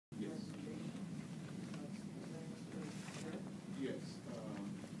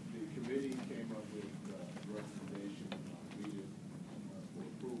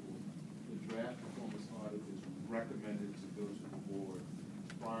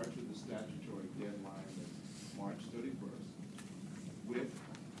prior to the statutory deadline of March 31st, with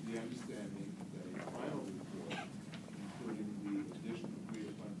the understanding that a final report, including the additional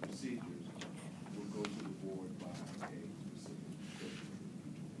agreed-upon procedures, will go to the board by a specific schedule.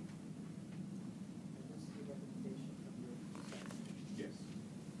 This is the recommendation from your perspective. Yes,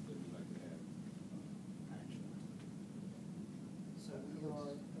 that we'd like to have action. So we are,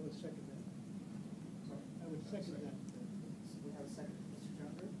 I would second that. sorry. I would second that. So we have a second, Mr.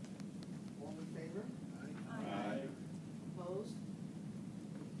 Junker. All in favor? Aye. Opposed?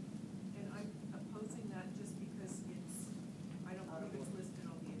 And I'm opposing that just because it's, I don't believe it's listed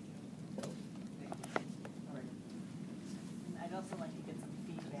on the agenda. Thank you. All right. And I'd also like to get some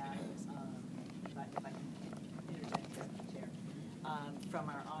feedback, if I can interject, Mr. Chair, from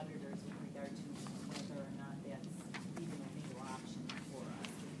our auditors with regard to whether or not that's even a legal option for us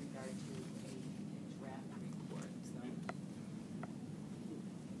with regard to a draft report, so.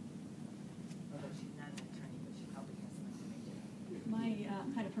 Although she's not an attorney, but she probably has some information. My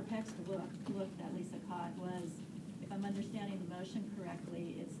kind of perplexed look that Lisa caught was, if I'm understanding the motion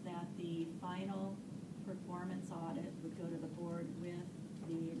correctly, it's that the final performance audit would go to the board with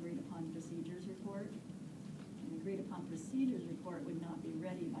the agreed-upon procedures report. And the agreed-upon procedures report would not be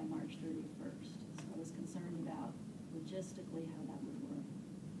ready by March 31st. So I was concerned about logistically how that would work.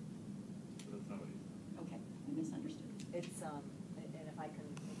 That's not what he said. Okay, I misunderstood. It's, and if I can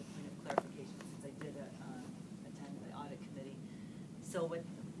make a point of clarification, since I did attend the audit committee. So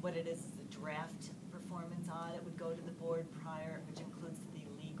what it is the draft performance audit would go to the board prior, which includes the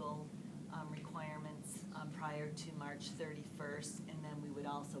legal requirements prior to March 31st, and then we would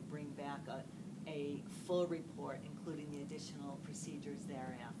also bring back a full report, including the additional procedures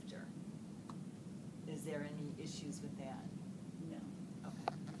thereafter. Is there any issues with that?